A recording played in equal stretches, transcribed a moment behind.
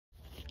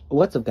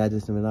What's up, guys?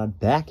 It's Manad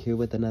back here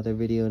with another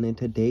video, and in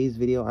today's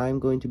video I'm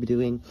going to be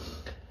doing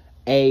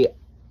a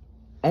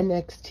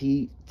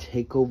NXT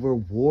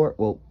takeover war,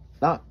 well,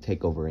 not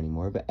takeover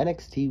anymore, but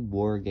NXT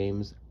War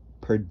Games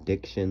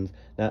predictions.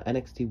 Now,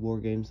 NXT War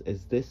Games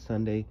is this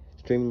Sunday,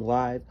 streaming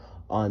live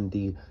on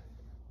the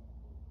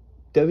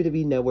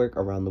WWE Network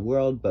around the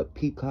world, but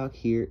Peacock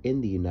here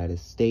in the United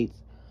States.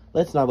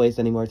 Let's not waste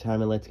any more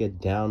time and let's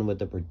get down with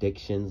the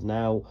predictions.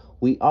 Now,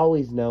 we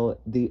always know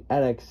the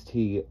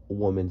NXT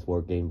Women's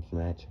War Games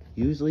match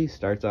usually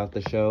starts off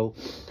the show.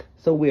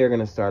 So we are going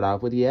to start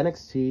off with the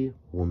NXT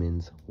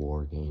Women's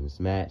War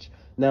Games match.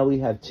 Now, we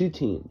have two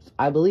teams.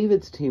 I believe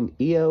it's Team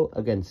Io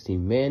against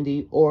Team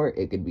Mandy, or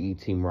it could be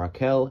Team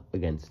Raquel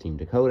against Team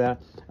Dakota.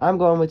 I'm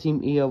going with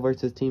Team Io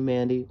versus Team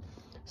Mandy.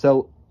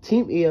 So,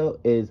 Team Io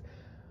is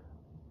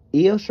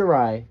Io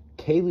Shirai,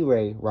 Kaylee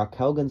Ray,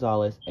 Raquel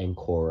Gonzalez, and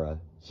Cora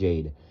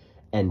Jade.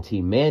 And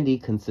Team Mandy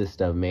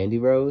consists of Mandy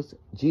Rose,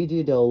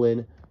 Gigi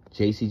Dolan,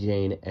 JC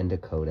Jane, and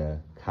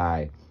Dakota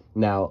Kai.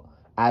 Now,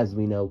 as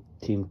we know,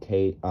 Team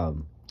Io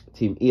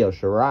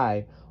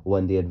Shirai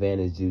won the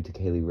advantage due to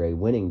Kaylee Ray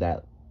winning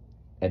that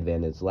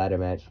advantage ladder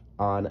match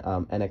on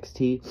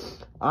NXT.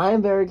 I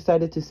am very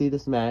excited to see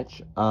this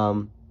match.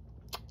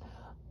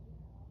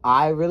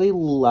 I really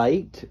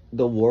liked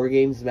the War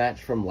Games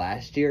match from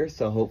last year,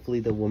 so hopefully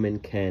the women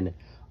can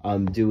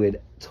do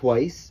it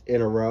twice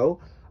in a row.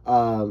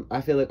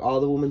 I feel like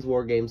all the women's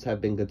War Games have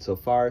been good so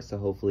far, so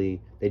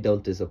hopefully they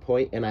don't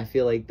disappoint. And I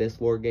feel like this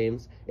War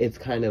Games, it's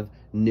kind of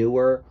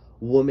newer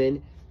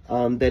women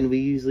than we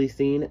usually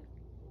seen.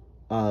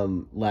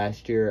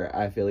 Last year,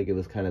 I feel like it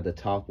was kind of the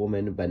top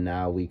woman, but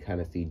now we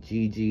kind of see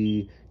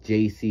Gigi,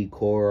 JC,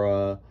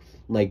 Cora,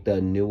 like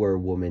the newer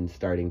women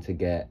starting to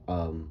get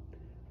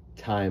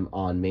time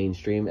on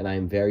mainstream. And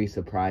I'm very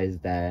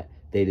surprised that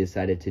they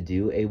decided to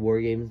do a War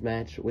Games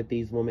match with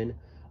these women.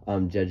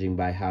 Judging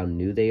by how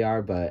new they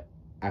are, but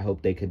I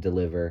hope they could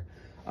deliver,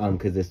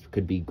 because this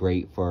could be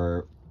great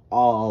for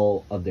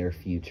all of their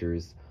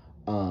futures.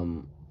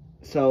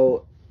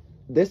 So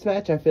this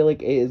match, I feel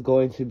like it is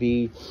going to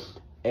be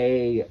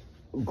a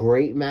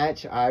great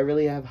match. I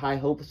really have high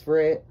hopes for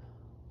it.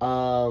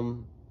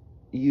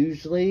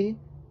 Usually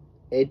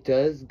it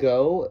does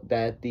go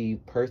that the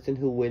person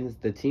who wins,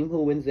 the team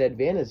who wins the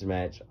advantage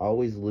match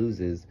always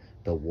loses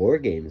the War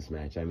Games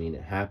match. I mean,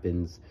 it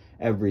happens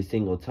every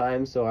single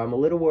time, so I'm a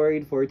little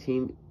worried for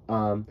Team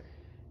Io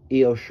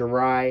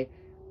Shirai,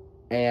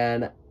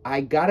 and I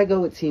gotta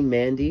go with Team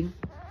Mandy.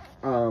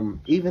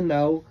 Even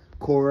though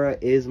Cora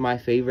is my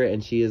favorite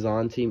and she is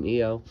on Team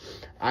Io,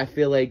 I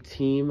feel like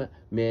Team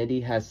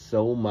Mandy has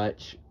so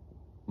much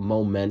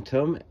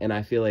momentum, and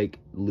I feel like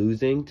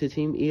losing to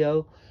Team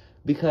Io,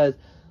 because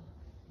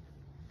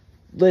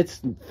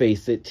let's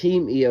face it,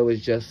 Team Io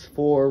is just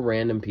four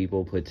random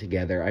people put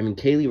together. I mean,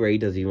 Kaylee Ray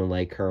doesn't even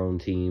like her own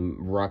team.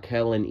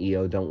 Raquel and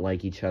Io don't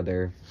like each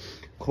other.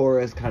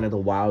 Cora is kind of the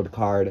wild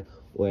card,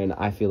 when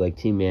I feel like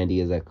Team Mandy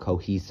is a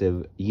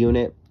cohesive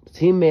unit.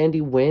 Team Mandy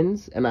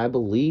wins, and I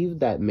believe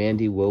that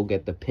Mandy will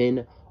get the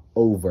pin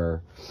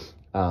over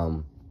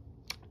Io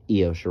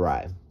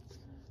Shirai.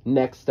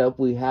 Next up,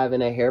 we have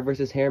in a hair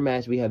versus hair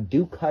match, we have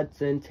Duke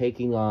Hudson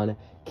taking on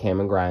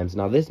Cameron Grimes.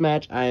 Now, this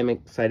match I am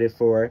excited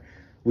for.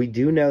 We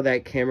do know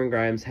that Cameron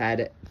Grimes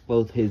had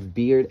both his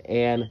beard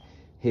and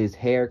his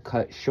hair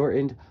cut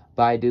shortened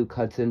by Duke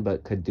Hudson,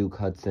 but could Duke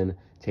Hudson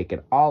take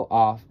it all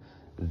off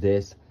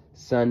this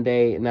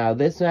Sunday? Now,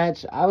 this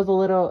match, I was a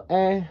little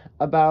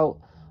about.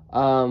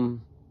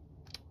 I'm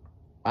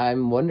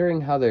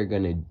wondering how they're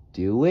going to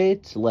do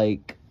it.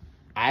 Like,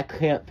 I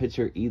can't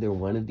picture either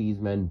one of these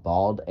men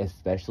bald,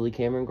 especially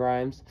Cameron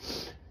Grimes.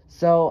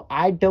 So,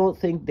 I don't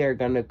think they're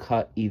going to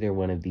cut either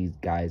one of these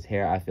guys'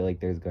 hair. I feel like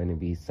there's going to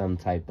be some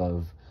type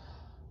of,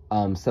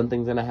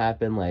 something's going to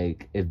happen.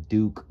 Like, if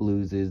Duke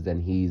loses,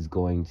 then he's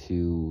going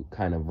to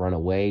kind of run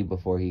away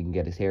before he can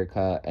get his hair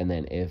cut. And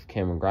then if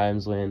Cameron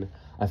Grimes wins,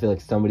 I feel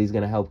like somebody's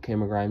going to help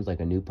Cameron Grimes,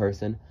 like a new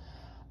person.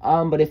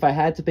 But if I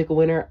had to pick a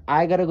winner,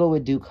 I got to go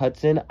with Duke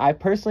Hudson. I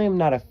personally am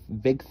not a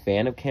big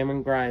fan of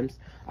Cameron Grimes.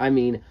 I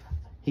mean,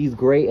 he's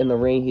great in the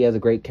ring. He has a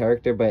great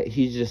character, but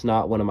he's just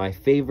not one of my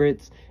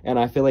favorites. And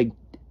I feel like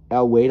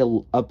a way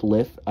to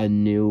uplift a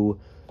new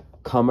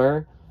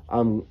comer.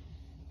 And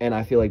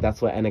I feel like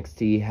that's what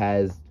NXT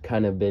has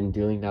kind of been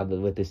doing now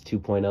that with this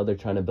 2.0. They're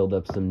trying to build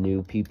up some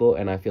new people.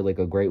 And I feel like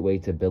a great way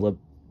to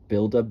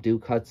build up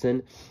Duke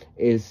Hudson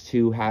is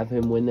to have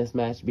him win this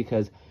match,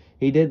 because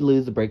he did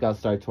lose the Breakout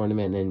Star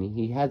tournament and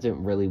he hasn't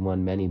really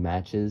won many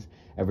matches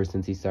ever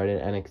since he started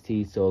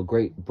NXT. So a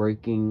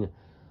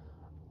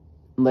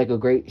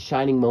great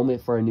shining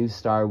moment for a new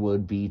star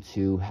would be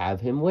to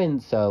have him win.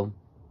 So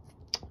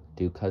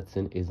Duke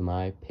Hudson is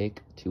my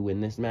pick to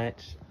win this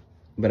match.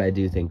 But I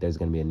do think there's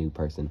going to be a new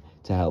person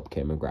to help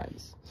Cameron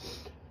Grimes.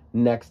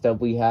 Next up,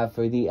 we have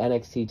for the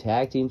NXT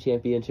Tag Team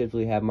Championships,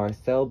 we have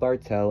Marcel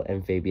Bartel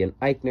and Fabian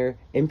Eichner.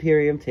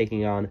 Imperium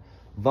taking on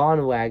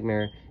Von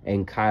Wagner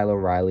and Kyle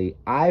O'Reilly.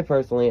 I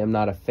personally am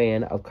not a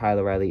fan of Kyle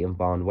O'Reilly and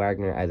Von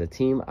Wagner as a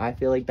team. I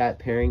feel like that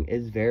pairing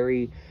is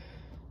very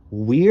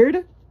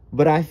weird.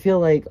 But I feel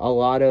like a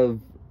lot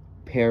of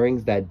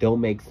pairings that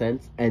don't make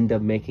sense end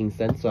up making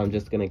sense, so I'm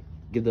just going to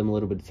give them a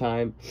little bit of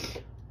time.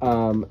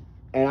 And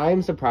I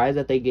am surprised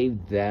that they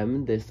gave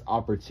them this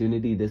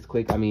opportunity this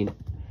quick. I mean,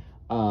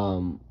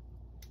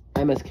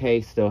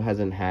 MSK still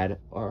hasn't had,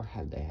 or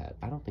have they had?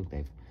 I don't think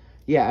they've.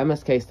 Yeah,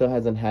 MSK still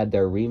hasn't had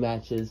their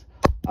rematches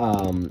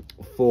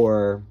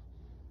for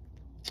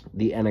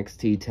the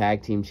NXT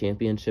Tag Team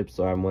Championship,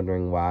 so I'm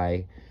wondering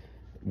why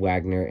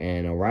Wagner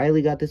and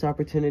O'Reilly got this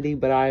opportunity.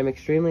 But I am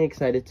extremely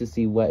excited to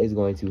see what is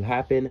going to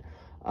happen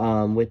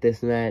with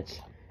this match,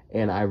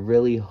 and I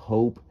really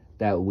hope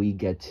that we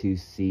get to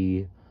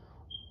see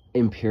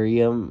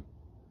Imperium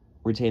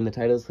retain the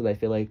titles, because I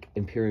feel like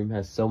Imperium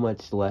has so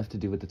much left to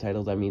do with the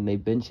titles. I mean,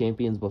 they've been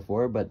champions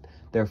before, but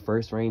their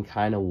first reign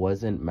kind of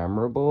wasn't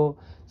memorable,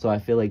 so I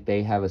feel like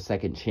they have a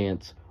second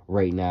chance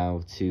right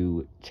now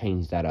to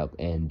change that up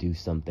and do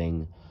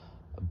something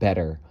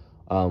better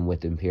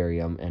with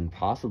Imperium, and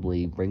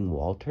possibly bring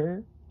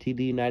Walter to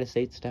the United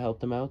States to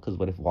help them out, because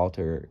what if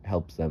Walter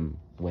helps them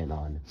win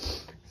on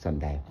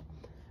Sunday?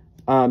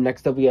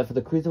 Next up, we have for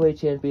the Cruiserweight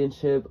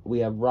Championship, we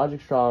have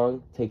Roderick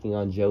Strong taking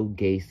on Joe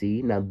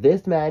Gacy. Now,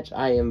 this match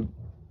I am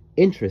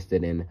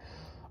interested in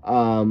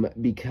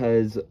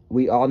because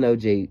we all know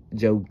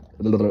Joe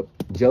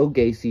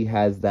Gacy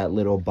has that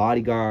little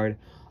bodyguard.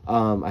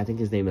 I think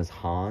his name is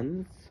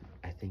Hans.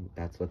 I think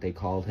that's what they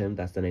called him.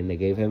 That's the name they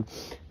gave him.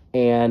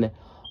 And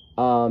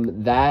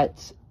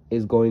that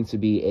is going to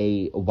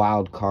be a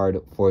wild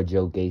card for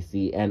Joe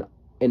Gacy. And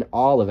in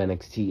all of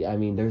NXT, I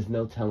mean, there's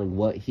no telling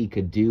what he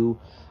could do.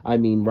 I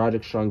mean,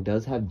 Roderick Strong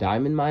does have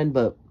Diamond Mine,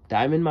 but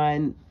Diamond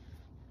Mine,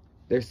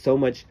 there's so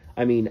much.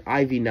 I mean,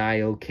 Ivy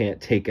Nile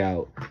cannot take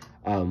out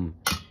Hans,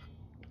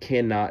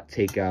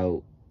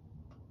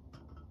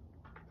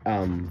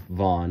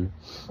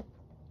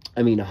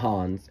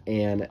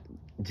 and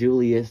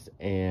Julius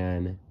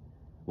and,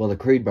 well, the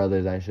Creed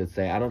brothers, I should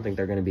say. I don't think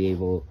they're going to be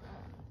able.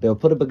 They'll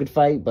put up a good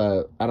fight,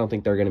 but I don't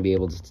think they're going to be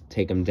able to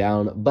take him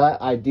down.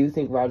 But I do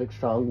think Roderick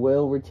Strong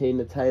will retain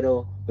the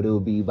title, but it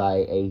will be by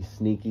a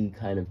sneaky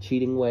kind of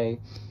cheating way.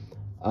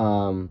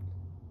 And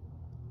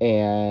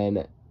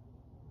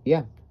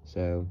yeah,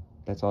 so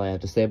that's all I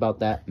have to say about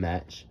that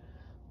match.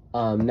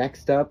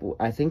 Next up,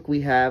 I think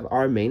we have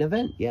our main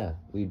event. Yeah,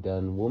 we've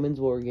done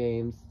Women's War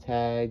Games,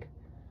 Tag.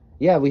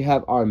 Yeah, we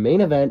have our main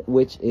event,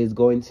 which is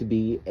going to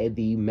be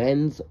the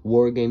Men's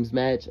War Games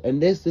match. And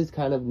this is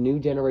kind of new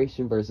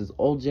generation versus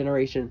old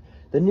generation.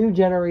 The new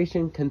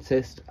generation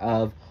consists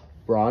of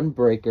Braun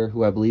Breaker,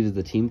 who I believe is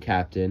the team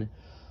captain,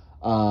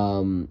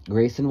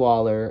 Grayson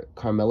Waller,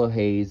 Carmelo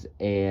Hayes,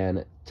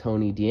 and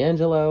Tony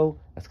D'Angelo.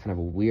 That's kind of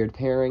a weird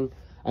pairing.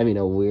 I mean,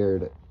 a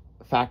weird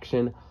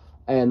faction.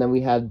 And then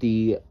we have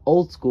the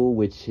old school,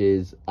 which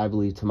is, I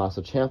believe,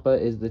 Tommaso Ciampa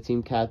is the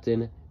team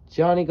captain,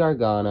 Johnny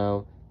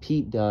Gargano,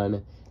 Pete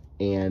Dunne,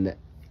 and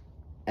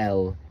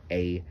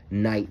L.A.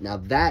 Knight. Now,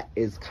 that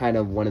is kind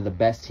of one of the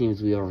best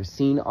teams we've ever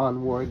seen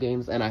on War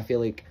Games, and I feel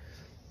like,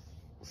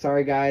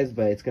 sorry guys,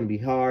 but it's going to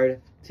be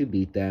hard to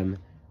beat them.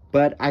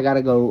 But I got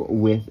to go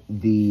with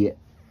the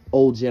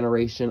old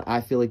generation.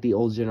 I feel like the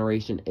old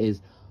generation is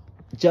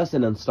just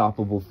an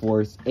unstoppable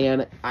force,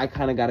 and I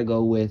kind of got to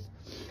go with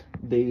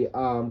the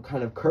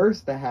kind of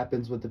curse that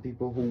happens with the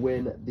people who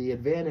win the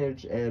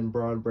advantage, and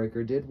Braun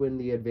Breaker did win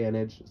the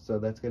advantage, so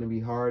that's going to be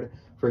hard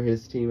for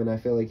his team, and I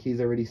feel like he's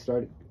already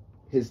started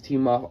his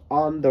team off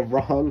on the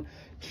wrong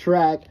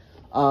track.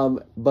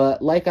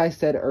 But like I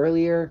said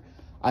earlier,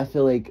 I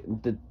feel like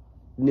the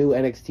new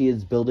NXT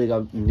is building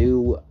up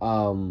new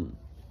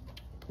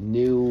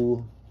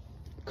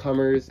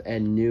comers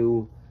and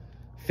new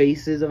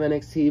faces of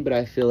NXT, but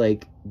I feel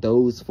like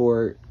those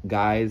four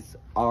guys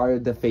are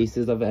the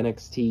faces of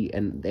NXT,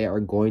 and they are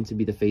going to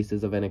be the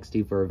faces of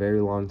NXT for a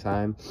very long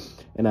time,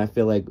 and I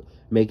feel like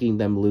making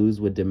them lose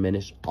would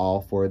diminish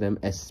all four of them,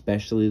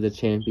 especially the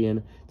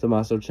champion,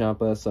 Tommaso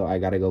Ciampa, so I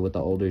gotta go with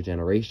the older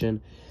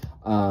generation,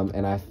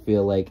 and I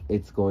feel like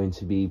it's going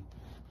to be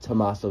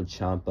Tommaso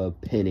Ciampa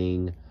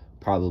pinning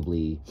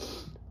probably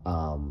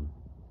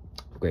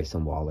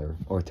Grayson Waller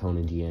or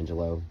Tony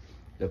D'Angelo.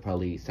 They'll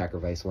probably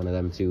sacrifice one of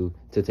them to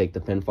take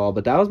the pinfall.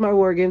 But that was my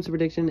War Games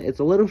prediction. It's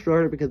a little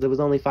shorter because it was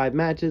only 5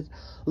 matches.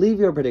 Leave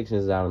your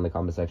predictions down in the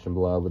comment section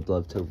below. I would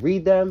love to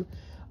read them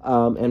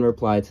and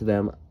reply to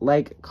them.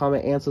 Like,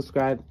 comment, and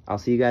subscribe. I'll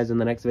see you guys in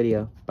the next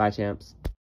video. Bye, champs.